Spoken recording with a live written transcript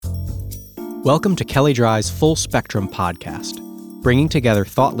Welcome to Kelley Drye's Full Spectrum podcast, bringing together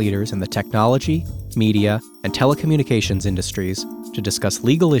thought leaders in the technology, media, and telecommunications industries to discuss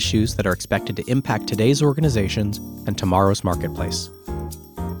legal issues that are expected to impact today's organizations and tomorrow's marketplace.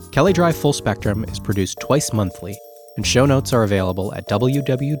 Kelley Drye Full Spectrum is produced twice monthly, and show notes are available at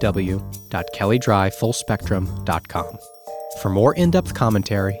www.kelleydryefullspectrum.com. For more in-depth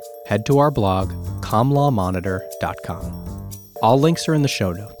commentary, head to our blog, comlawmonitor.com. All links are in the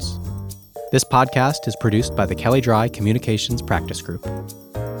show notes. This podcast is produced by the Kelley Drye Communications Practice Group.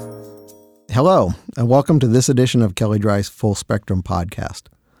 Hello, and welcome to this edition of Kelley Drye's Full Spectrum podcast.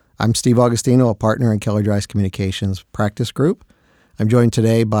 I'm Steve Augustino, a partner in Kelley Drye's Communications Practice Group. I'm joined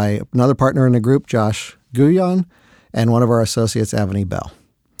today by another partner in the group, Josh Guyon, and one of our associates, Avani Bell.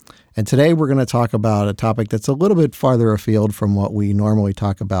 And today we're going to talk about a topic that's a little bit farther afield from what we normally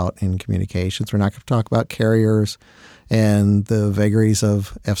talk about in communications. We're not going to talk about carriers and the vagaries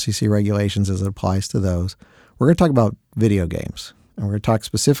of FCC regulations as it applies to those. We're going to talk about video games. And we're going to talk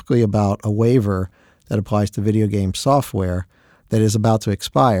specifically about a waiver that applies to video game software that is about to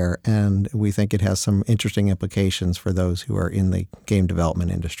expire, and we think it has some interesting implications for those who are in the game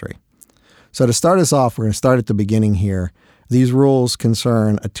development industry. So to start us off, we're going to start at the beginning here. These rules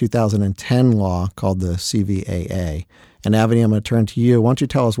concern a 2010 law called the CVAA. And Avani, I'm going to turn to you. Why don't you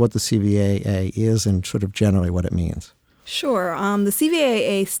tell us what the CVAA is and sort of generally what it means? Sure. The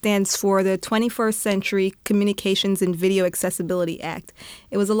CVAA stands for the 21st Century Communications and Video Accessibility Act.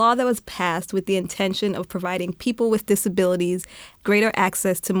 It was a law that was passed with the intention of providing people with disabilities greater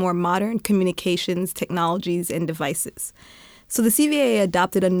access to more modern communications technologies and devices. So the CVAA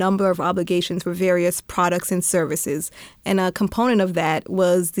adopted a number of obligations for various products and services, and a component of that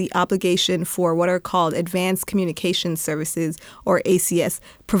was the obligation for what are called advanced communication services, or ACS,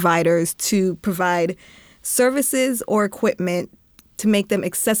 providers to provide services or equipment to make them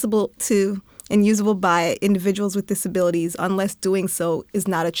accessible to and usable by individuals with disabilities unless doing so is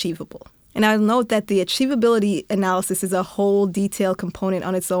not achievable. And I'll note that the achievability analysis is a whole detailed component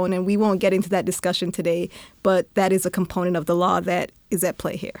on its own, and we won't get into that discussion today, but that is a component of the law that is at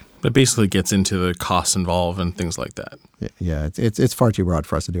play here. It basically gets into the costs involved and things like that. Yeah, it's far too broad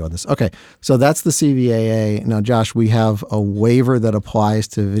for us to do on this. Okay, so that's the CVAA. Now, Josh, we have a waiver that applies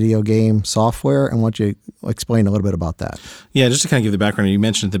to video game software, and why don't you explain a little bit about that? Yeah, just to kind of give the background, you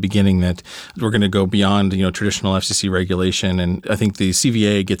mentioned at the beginning that we're going to go beyond traditional FCC regulation, and I think the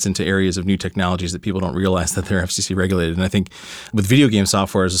CVAA gets into areas of new technologies that people don't realize that they're FCC regulated. And I think with video game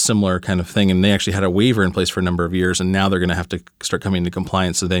software is a similar kind of thing, and they actually had a waiver in place for a number of years, and now they're going to have to start coming into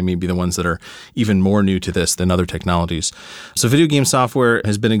compliance, so they may be the ones that are even more new to this than other technologies. So video game software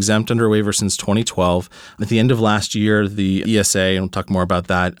has been exempt under a waiver since 2012. At the end of last year, the ESA, and we'll talk more about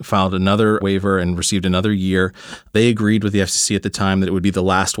that, filed another waiver and received another year. They agreed with the FCC at the time that it would be the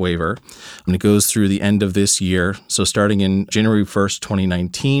last waiver, and it goes through the end of this year. So starting in January 1st,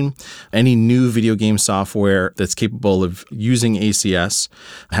 2019, any new video game software that's capable of using ACS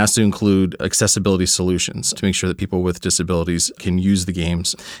has to include accessibility solutions to make sure that people with disabilities can use the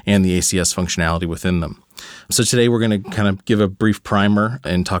games and the ACS functionality within them. So today we're going to kind of give a brief primer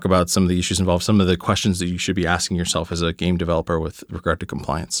and talk about some of the issues involved, some of the questions that you should be asking yourself as a game developer with regard to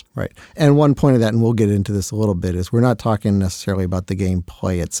compliance. Right. And one point of that, and we'll get into this a little bit, is we're not talking necessarily about the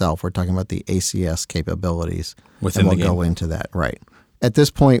gameplay itself. We're talking about the ACS capabilities. Within the game. And we'll go into that. Right. At this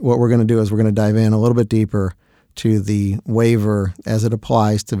point, what we're going to do is we're going to dive in a little bit deeper to the waiver as it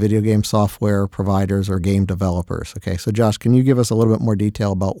applies to video game software providers or game developers. Okay, so Josh, can you give us a little bit more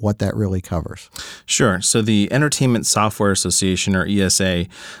detail about what that really covers? Sure. So the Entertainment Software Association, or ESA,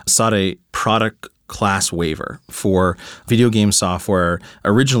 sought a product class waiver for video game software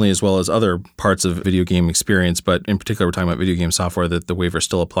originally, as well as other parts of video game experience, but in particular we're talking about video game software that the waiver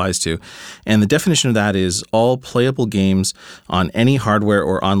still applies to. And the definition of that is all playable games on any hardware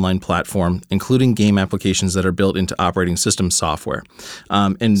or online platform, including game applications that are built into operating system software.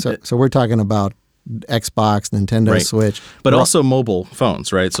 So we're talking about Xbox, Nintendo right. Switch. But also mobile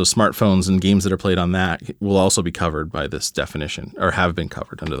phones, right? So smartphones and games that are played on that will also be covered by this definition, or have been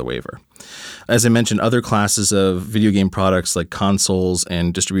covered under the waiver. As I mentioned, other classes of video game products like consoles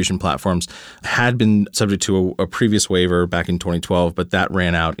and distribution platforms had been subject to a previous waiver back in 2012, but that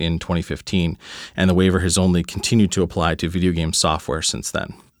ran out in 2015. And the waiver has only continued to apply to video game software since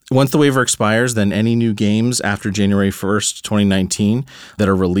then. Once the waiver expires, then any new games after January 1st, 2019 that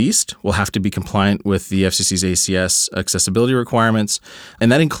are released will have to be compliant with the FCC's ACS accessibility requirements,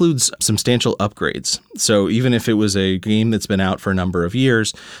 and that includes substantial upgrades. So even if it was a game that's been out for a number of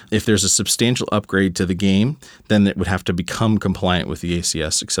years, if there's a substantial upgrade to the game, then it would have to become compliant with the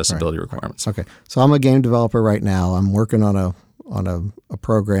ACS accessibility requirements. Okay. So I'm a game developer right now. I'm working on a on a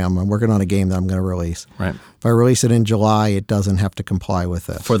program. I'm working on a game that I'm going to release. Right. If I release it in July, it doesn't have to comply with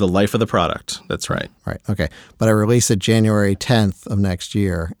this. For the life of the product. That's right. Right. Okay. But I release it January 10th of next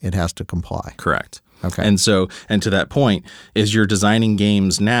year, it has to comply. Correct. Okay. And to that point, is you're designing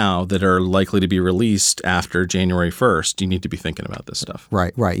games now that are likely to be released after January 1st, you need to be thinking about this stuff.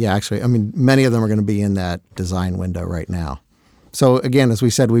 Right. Yeah, actually, I mean, many of them are going to be in that design window right now. So again, as we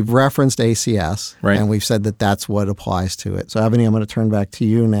said, we've referenced ACS, right, and we've said that that's what applies to it. So Avani, I'm going to turn back to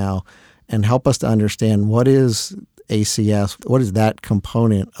you now and help us to understand what is ACS, what is that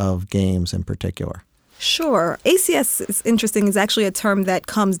component of games in particular? Sure. ACS is interesting. It's actually a term that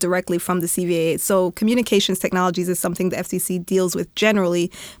comes directly from the CVAA. So communications technologies is something the FCC deals with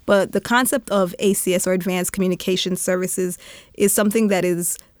generally, but the concept of ACS or Advanced Communication Services is something that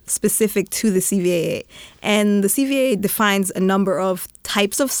is specific to the CVAA. And the CVAA defines a number of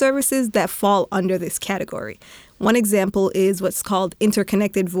types of services that fall under this category. One example is what's called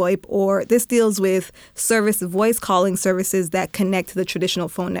interconnected VoIP, or this deals with voice calling services that connect to the traditional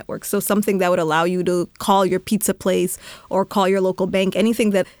phone network. So something that would allow you to call your pizza place or call your local bank, anything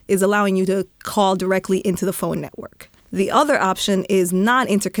that is allowing you to call directly into the phone network. The other option is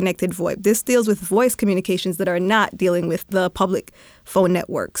non-interconnected VoIP. This deals with voice communications that are not dealing with the public phone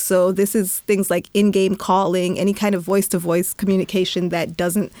network. So this is things like in-game calling, any kind of voice-to-voice communication that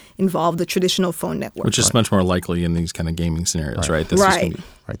doesn't involve the traditional phone network. Which is much more likely in these kind of gaming scenarios, right? This right.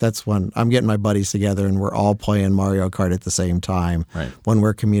 Right. That's when I'm getting my buddies together and we're all playing Mario Kart at the same time. Right. When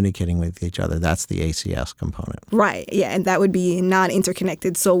we're communicating with each other, that's the ACS component. Right. Yeah, and that would be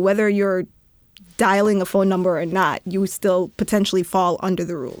non-interconnected. So whether you're dialing a phone number or not, you still potentially fall under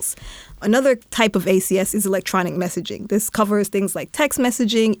the rules. Another type of ACS is electronic messaging. This covers things like text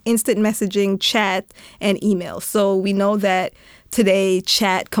messaging, instant messaging, chat, and email. So we know that today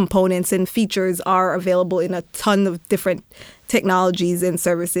chat components and features are available in a ton of different technologies and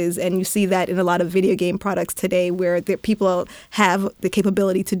services, and you see that in a lot of video game products today where people have the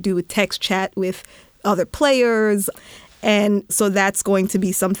capability to do text chat with other players. And so that's going to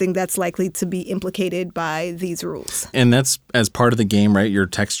be something that's likely to be implicated by these rules. And that's as part of the game, right? You're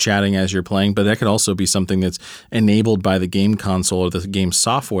text chatting as you're playing, but that could also be something that's enabled by the game console or the game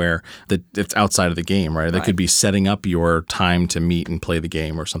software that's outside of the game, right? That could be setting up your time to meet and play the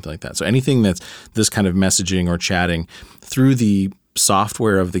game or something like that. So anything that's this kind of messaging or chatting through the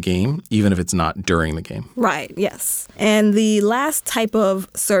software of the game, even if it's not during the game. Right, yes. And the last type of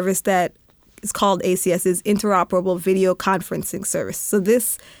service that is called ACS is interoperable video conferencing service. So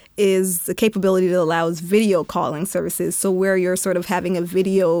this is the capability that allows video calling services. So where you're sort of having a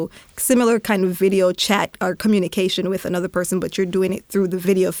similar kind of video chat or communication with another person, but you're doing it through the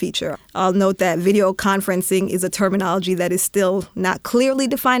video feature. I'll note that video conferencing is a terminology that is still not clearly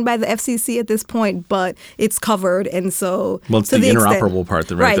defined by the FCC at this point, but it's covered. And so, well, it's the interoperable part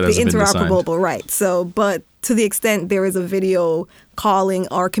that hasn't been defined. Right, the interoperable, right. So, but to the extent there is a video calling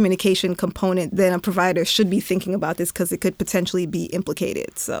or communication component, then a provider should be thinking about this because it could potentially be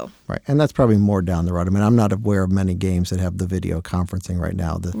implicated. So right, and that's probably more down the road. I mean, I'm not aware of many games that have the video conferencing right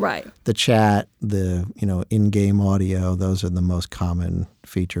now. The chat, the in-game audio, those are the most common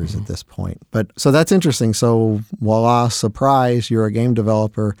features at this point. But so that's interesting. So voila, surprise, you're a game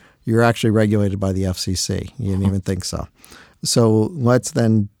developer. You're actually regulated by the FCC. You didn't even think so. So let's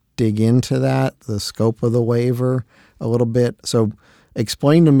then dig into that, the scope of the waiver a little bit. So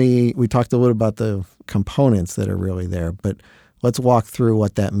explain to me, we talked a little about the components that are really there, but let's walk through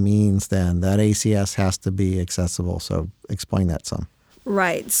what that means then. That ACS has to be accessible. So explain that some.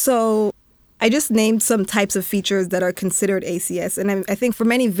 Right. So I just named some types of features that are considered ACS. And I think for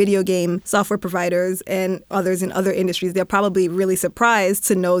many video game software providers and others in other industries, they're probably really surprised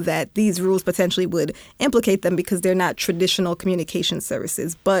to know that these rules potentially would implicate them because they're not traditional communication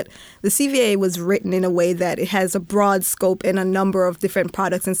services. But the CVAA was written in a way that it has a broad scope and a number of different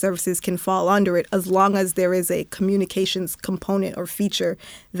products and services can fall under it as long as there is a communications component or feature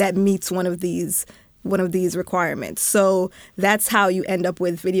that meets one of these requirements. So that's how you end up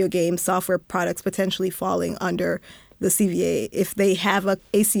with video game software products potentially falling under the CVAA. If they have a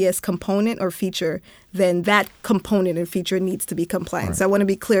ACS component or feature, then that component and feature needs to be compliant. Right. So I want to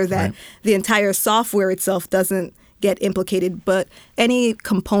be clear that the entire software itself doesn't get implicated, but any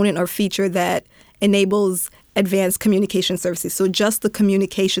component or feature that enables advanced communication services. So just the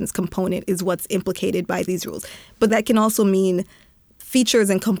communications component is what's implicated by these rules. But that can also mean features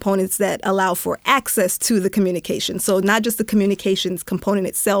and components that allow for access to the communication. So not just the communications component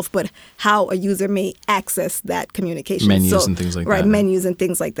itself, but how a user may access that communication. Menus and things like that. Right, menus and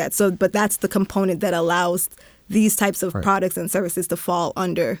things like that. So, but that's the component that allows these types of products and services to fall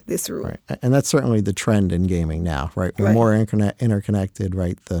under this rule. Right. And that's certainly the trend in gaming now, right? We're more interconnected,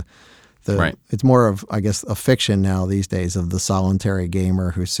 right? It's more of, I guess, a fiction now these days of the solitary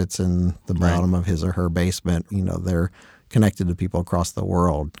gamer who sits in the bottom of his or her basement. They're connected to people across the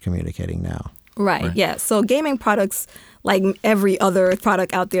world communicating now. Right. Yeah. So gaming products, like every other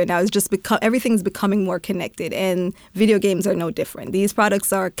product out there now, is just everything's becoming more connected, and video games are no different. These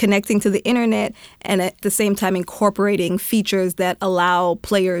products are connecting to the internet and at the same time incorporating features that allow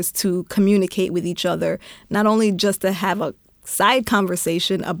players to communicate with each other, not only just to have a side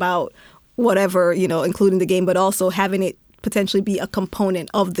conversation about whatever, including the game, but also having it potentially be a component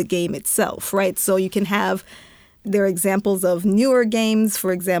of the game itself, right? So you can have, there are examples of newer games,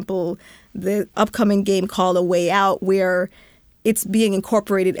 for example, the upcoming game called A Way Out, where it's being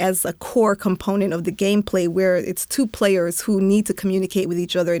incorporated as a core component of the gameplay, where it's two players who need to communicate with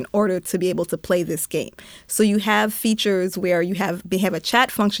each other in order to be able to play this game. So you have features where they have a chat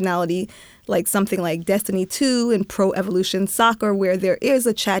functionality, like something like Destiny 2 and Pro Evolution Soccer, where there is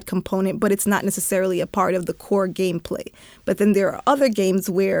a chat component, but it's not necessarily a part of the core gameplay. But then there are other games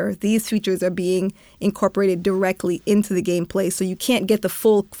where these features are being incorporated directly into the gameplay, so you can't get the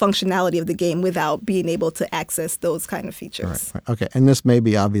full functionality of the game without being able to access those kind of features. Right. Okay, and this may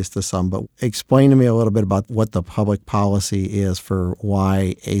be obvious to some, but explain to me a little bit about what the public policy is for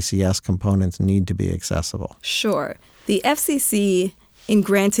why ACS components need to be accessible. Sure. The FCC, in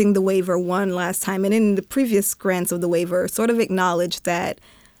granting the waiver one last time, and in the previous grants of the waiver, sort of acknowledged that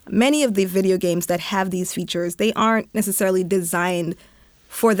many of the video games that have these features, they aren't necessarily designed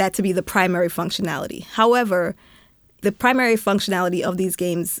for that to be the primary functionality. However, the primary functionality of these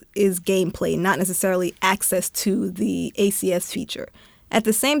games is gameplay, not necessarily access to the ACS feature. At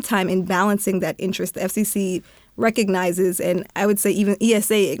the same time, in balancing that interest, the FCC recognizes, and I would say even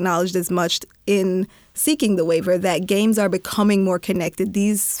ESA acknowledged as much in seeking the waiver, that games are becoming more connected.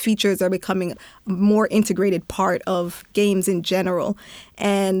 These features are becoming a more integrated part of games in general.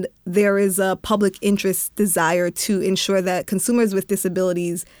 And there is a public interest desire to ensure that consumers with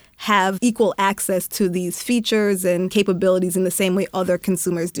disabilities have equal access to these features and capabilities in the same way other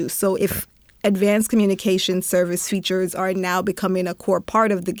consumers do. So if advanced communication service features are now becoming a core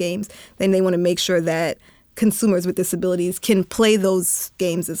part of the games, then they want to make sure that consumers with disabilities can play those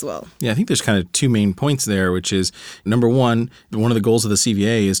games as well. Yeah, I think there's kind of two main points there, which is, number one of the goals of the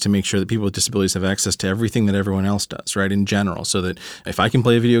CVA is to make sure that people with disabilities have access to everything that everyone else does, right, in general, so that if I can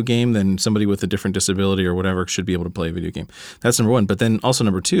play a video game, then somebody with a different disability or whatever should be able to play a video game. That's number one. But then also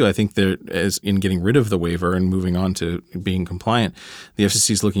number two, I think that as in getting rid of the waiver and moving on to being compliant, the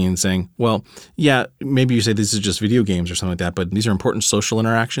FCC is looking and saying, well, yeah, maybe you say this is just video games or something like that, but these are important social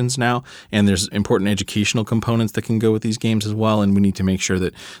interactions now, and there's important educational components that can go with these games as well, and we need to make sure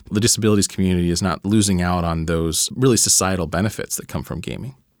that the disabilities community is not losing out on those really societal benefits that come from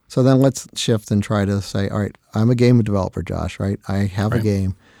gaming. So then let's shift and try to say, all right, I'm a game developer, Josh, right? I have a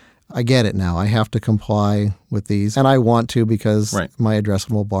game. I get it now. I have to comply with these, and I want to because my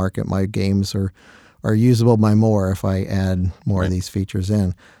addressable market, my games are usable by more if I add more of these features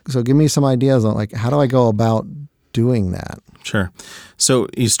in. So give me some ideas on how do I go about doing that? Sure. So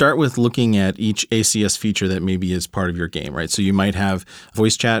you start with looking at each ACS feature that maybe is part of your game, right? So you might have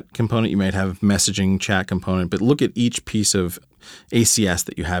voice chat component, you might have messaging chat component, but look at each piece of ACS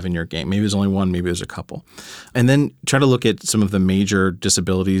that you have in your game. Maybe there's only one, maybe there's a couple. And then try to look at some of the major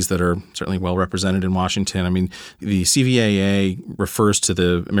disabilities that are certainly well represented in Washington. I mean, the CVAA refers to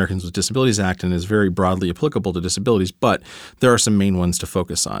the Americans with Disabilities Act and is very broadly applicable to disabilities, but there are some main ones to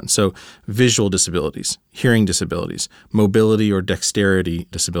focus on. So visual disabilities, hearing disabilities, mobility or dexterity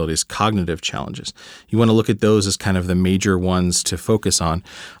disabilities, cognitive challenges. You want to look at those as kind of the major ones to focus on.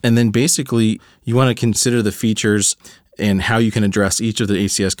 And then basically you want to consider the features and how you can address each of the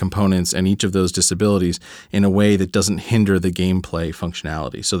ACS components and each of those disabilities in a way that doesn't hinder the gameplay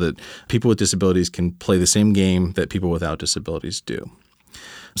functionality, so that people with disabilities can play the same game that people without disabilities do.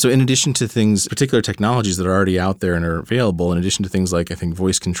 So in addition to things, particular technologies that are already out there and are available, in addition to things like, I think,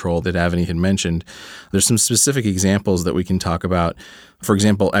 voice control that Avani had mentioned, there's some specific examples that we can talk about. For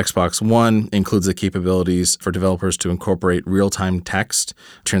example, Xbox One includes the capabilities for developers to incorporate real-time text,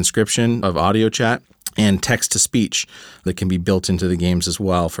 transcription of audio chat, and text-to-speech that can be built into the games as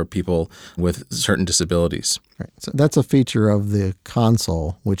well for people with certain disabilities. Right. So that's a feature of the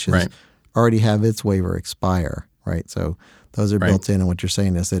console, which is already have its waiver expire, right? So those are built in, and what you're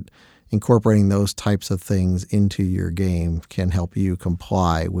saying is that incorporating those types of things into your game can help you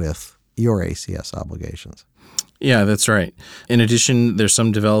comply with your ACS obligations. Yeah, that's right. In addition, there's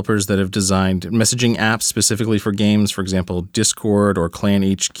some developers that have designed messaging apps specifically for games, for example, Discord or Clan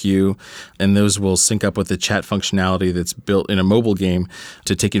HQ, and those will sync up with the chat functionality that's built in a mobile game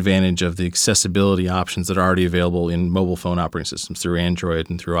to take advantage of the accessibility options that are already available in mobile phone operating systems through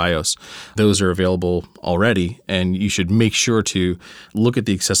Android and through iOS. Those are available already, and you should make sure to look at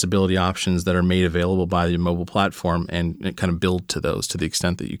the accessibility options that are made available by the mobile platform and kind of build to those to the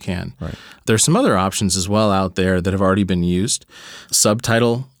extent that you can. Right. There's some other options as well out there that have already been used.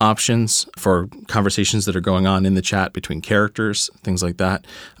 Subtitle options for conversations that are going on in the chat between characters, things like that.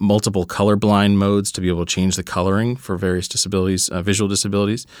 Multiple colorblind modes to be able to change the coloring for various disabilities, visual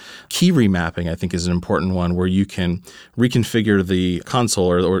disabilities. Key remapping, I think, is an important one where you can reconfigure the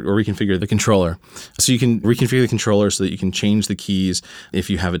console or reconfigure the controller. So you can reconfigure the controller so that you can change the keys. If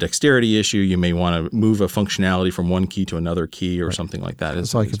you have a dexterity issue, you may want to move a functionality from one key to another key or something like that.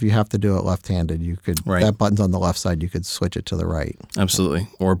 It's like if you have to do it left-handed, you could, that button's on the left side, you could switch it to the right. Absolutely.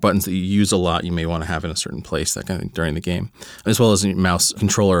 Or buttons that you use a lot, you may want to have in a certain place, that kind of thing, during the game, as well as mouse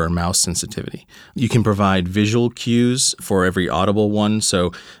controller or mouse sensitivity. You can provide visual cues for every audible one.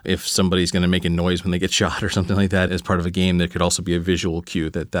 So if somebody's going to make a noise when they get shot or something like that as part of a game, there could also be a visual cue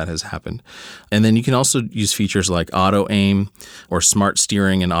that has happened. And then you can also use features like auto aim or smart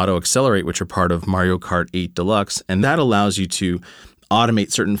steering and auto accelerate, which are part of Mario Kart 8 Deluxe. And that allows you to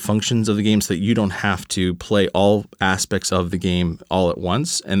automate certain functions of the game so that you don't have to play all aspects of the game all at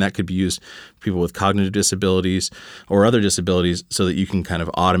once. And that could be used for people with cognitive disabilities or other disabilities so that you can kind of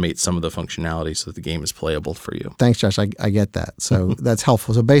automate some of the functionality so that the game is playable for you. Thanks, Josh. I get that. So that's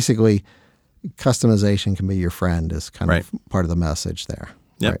helpful. So basically, customization can be your friend is kind of part of the message there.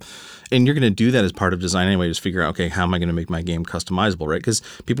 Yep. Right. And you're going to do that as part of design anyway, just figure out, okay, how am I going to make my game customizable, right? Because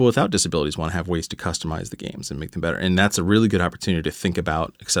people without disabilities want to have ways to customize the games and make them better. And that's a really good opportunity to think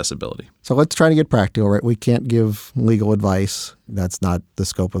about accessibility. So let's try to get practical, right? We can't give legal advice. That's not the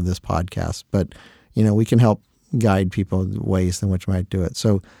scope of this podcast. But, we can help guide people ways in which we might do it.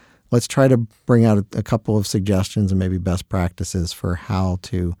 So let's try to bring out a couple of suggestions and maybe best practices for how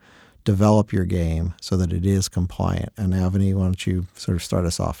to develop your game so that it is compliant. And Avani, why don't you sort of start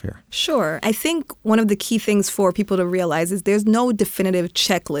us off here? Sure. I think one of the key things for people to realize is there's no definitive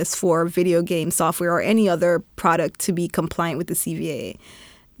checklist for video game software or any other product to be compliant with the CVAA.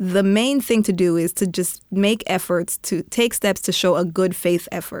 The main thing to do is to just make efforts to take steps to show a good faith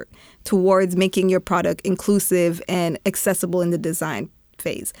effort towards making your product inclusive and accessible in the design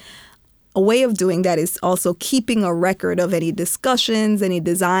phase. A way of doing that is also keeping a record of any discussions, any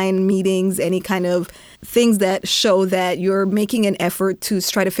design meetings, any kind of things that show that you're making an effort to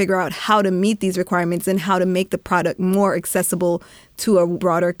try to figure out how to meet these requirements and how to make the product more accessible to a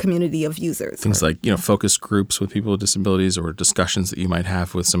broader community of users. Things like, focus groups with people with disabilities or discussions that you might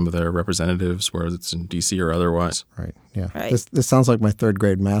have with some of their representatives, whether it's in DC or otherwise. Right. Yeah. Right. This sounds like my third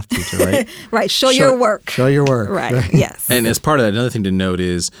grade math teacher, right? Right. Show your work. Show your work. Right. Yes. And as part of that, another thing to note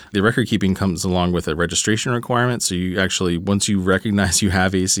is the record keeping comes along with a registration requirement. So you actually, once you recognize you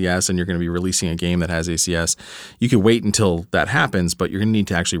have ACS and you're going to be releasing a game that has ACS, you could wait until that happens, but you're going to need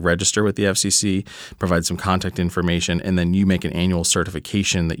to actually register with the FCC, provide some contact information, and then you make an annual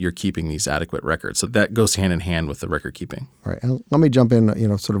certification that you're keeping these adequate records. So that goes hand in hand with the record keeping. Right. And let me jump in,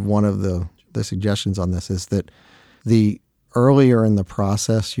 sort of one of the suggestions on this is that the earlier in the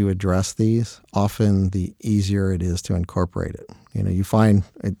process you address these, often the easier it is to incorporate it. You find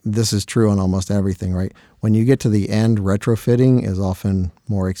this is true on almost everything, right? When you get to the end, retrofitting is often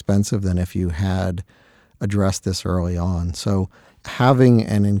more expensive than if you had addressed this early on. So having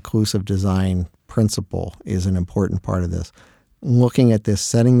an inclusive design principle is an important part of this. Looking at this,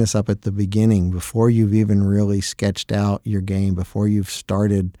 setting this up at the beginning before you've even really sketched out your game, before you've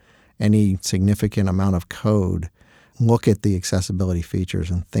started any significant amount of code, look at the accessibility features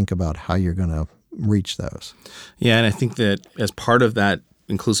and think about how you're going to reach those. Yeah, and I think that as part of that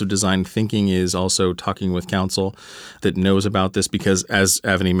inclusive design thinking is also talking with counsel that knows about this because, as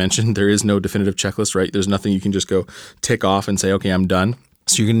Avani mentioned, there is no definitive checklist, right? There's nothing you can just go tick off and say, okay, I'm done.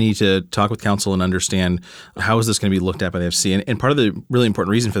 So you're going to need to talk with counsel and understand how is this going to be looked at by the FCC. And part of the really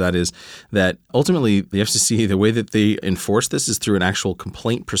important reason for that is that ultimately the FCC, the way that they enforce this is through an actual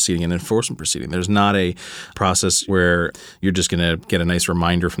complaint proceeding, an enforcement proceeding. There's not a process where you're just going to get a nice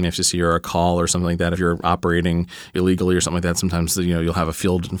reminder from the FCC or a call or something like that. If you're operating illegally or something like that, sometimes you'll have a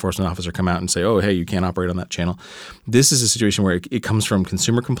field enforcement officer come out and say, oh, hey, you can't operate on that channel. This is a situation where it comes from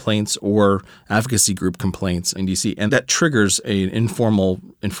consumer complaints or advocacy group complaints in DC, and that triggers an informal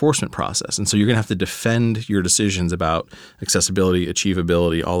enforcement process. And so you're going to have to defend your decisions about accessibility,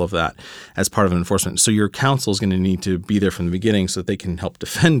 achievability, all of that as part of an enforcement. So your counsel is going to need to be there from the beginning so that they can help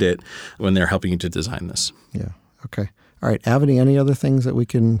defend it when they're helping you to design this. Yeah. Okay. All right. Avani, any other things that we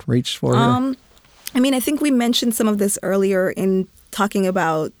can reach for here? I think we mentioned some of this earlier in talking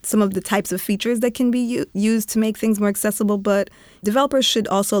about some of the types of features that can be used to make things more accessible, but developers should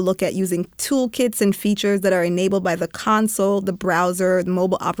also look at using toolkits and features that are enabled by the console, the browser, the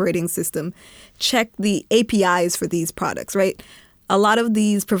mobile operating system. Check the APIs for these products, right? A lot of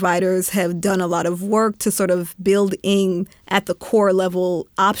these providers have done a lot of work to sort of build in at the core level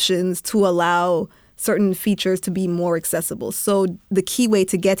options to allow certain features to be more accessible. So the key way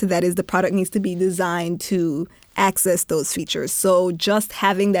to get to that is the product needs to be designed to access those features. So just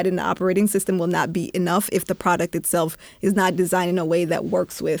having that in the operating system will not be enough if the product itself is not designed in a way that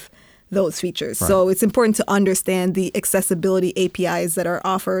works with those features. Right. So it's important to understand the accessibility APIs that are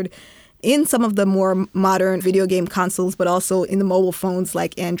offered in some of the more modern video game consoles, but also in the mobile phones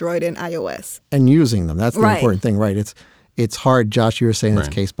like Android and iOS. And using them. That's the important thing, right? It's hard. Josh, you were saying it's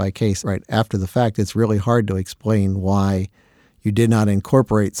case by case, right? After the fact, it's really hard to explain why you did not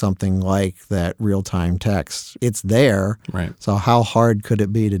incorporate something like that real-time text. It's there. Right. So how hard could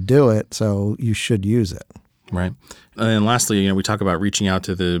it be to do it? So you should use it. Right. And then lastly, we talk about reaching out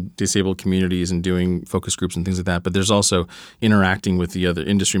to the disabled communities and doing focus groups and things like that. But there's also interacting with the other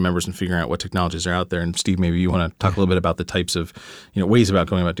industry members and figuring out what technologies are out there. And Steve, maybe you want to talk a little bit about the types of ways about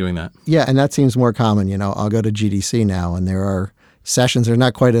going about doing that. Yeah, and that seems more common. I'll go to GDC now, and there are sessions. There's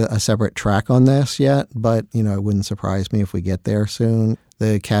not quite a separate track on this yet, but it wouldn't surprise me if we get there soon.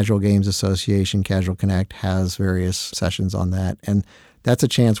 The Casual Games Association, Casual Connect, has various sessions on that, and that's a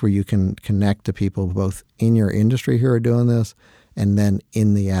chance where you can connect to people both in your industry who are doing this and then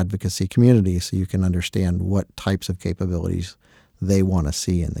in the advocacy community so you can understand what types of capabilities they want to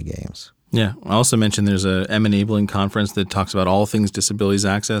see in the games. Yeah. I also mentioned there's a M-Enabling conference that talks about all things disabilities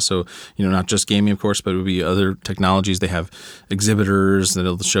access. So, not just gaming, of course, but it would be other technologies. They have exhibitors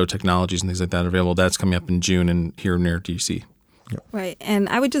that'll show technologies and things like that available. That's coming up in June and here near DC. Yep. Right. And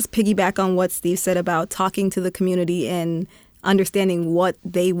I would just piggyback on what Steve said about talking to the community and understanding what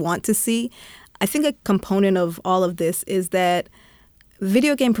they want to see. I think a component of all of this is that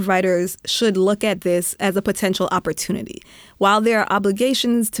video game providers should look at this as a potential opportunity. While there are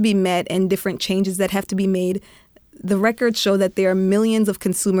obligations to be met and different changes that have to be made, the records show that there are millions of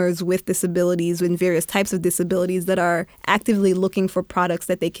consumers with disabilities and various types of disabilities that are actively looking for products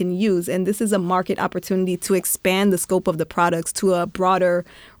that they can use. And this is a market opportunity to expand the scope of the products to a broader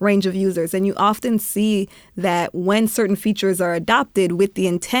range of users. And you often see that when certain features are adopted with the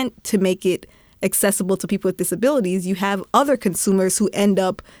intent to make it accessible to people with disabilities, you have other consumers who end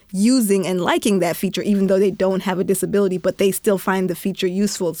up using and liking that feature, even though they don't have a disability, but they still find the feature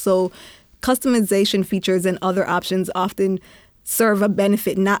useful. So customization features and other options often serve a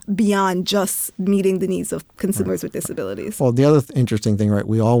benefit not beyond just meeting the needs of consumers with disabilities. Well, the other interesting thing, right,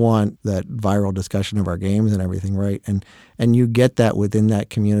 we all want that viral discussion of our games and everything, right? And you get that within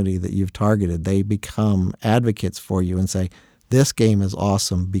that community that you've targeted. They become advocates for you and say, this game is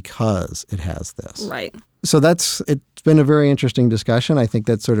awesome because it has this. Right. So it's been a very interesting discussion. I think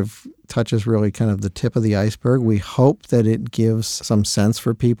that sort of touches really kind of the tip of the iceberg. We hope that it gives some sense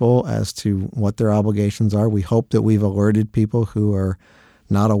for people as to what their obligations are. We hope that we've alerted people who are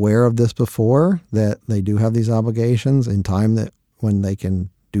not aware of this before that they do have these obligations in time that when they can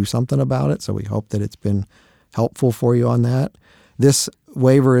do something about it. So we hope that it's been helpful for you on that. This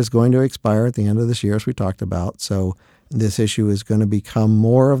waiver is going to expire at the end of this year, as we talked about. So this issue is going to become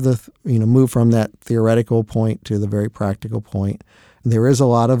more of the, move from that theoretical point to the very practical point. There is a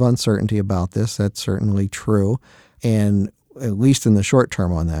lot of uncertainty about this. That's certainly true. And at least in the short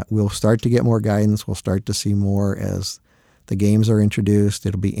term on that, we'll start to get more guidance. We'll start to see more as the games are introduced.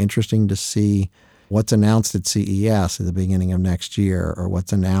 It'll be interesting to see what's announced at CES at the beginning of next year or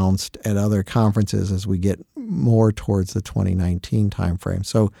what's announced at other conferences as we get more towards the 2019 timeframe.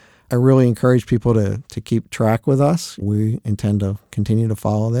 So I really encourage people to keep track with us. We intend to continue to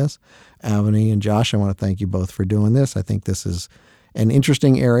follow this. Avani and Josh, I want to thank you both for doing this. I think this is an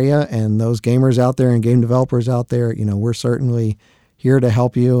interesting area, and those gamers out there and game developers out there, we're certainly here to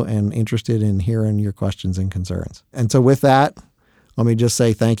help you and interested in hearing your questions and concerns. And so with that, let me just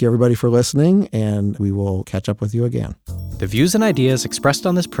say thank you, everybody, for listening, and we will catch up with you again. The views and ideas expressed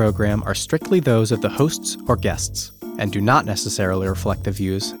on this program are strictly those of the hosts or guests and do not necessarily reflect the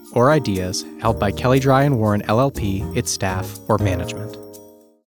views or ideas held by Kelley Drye & Warren LLP, its staff, or management.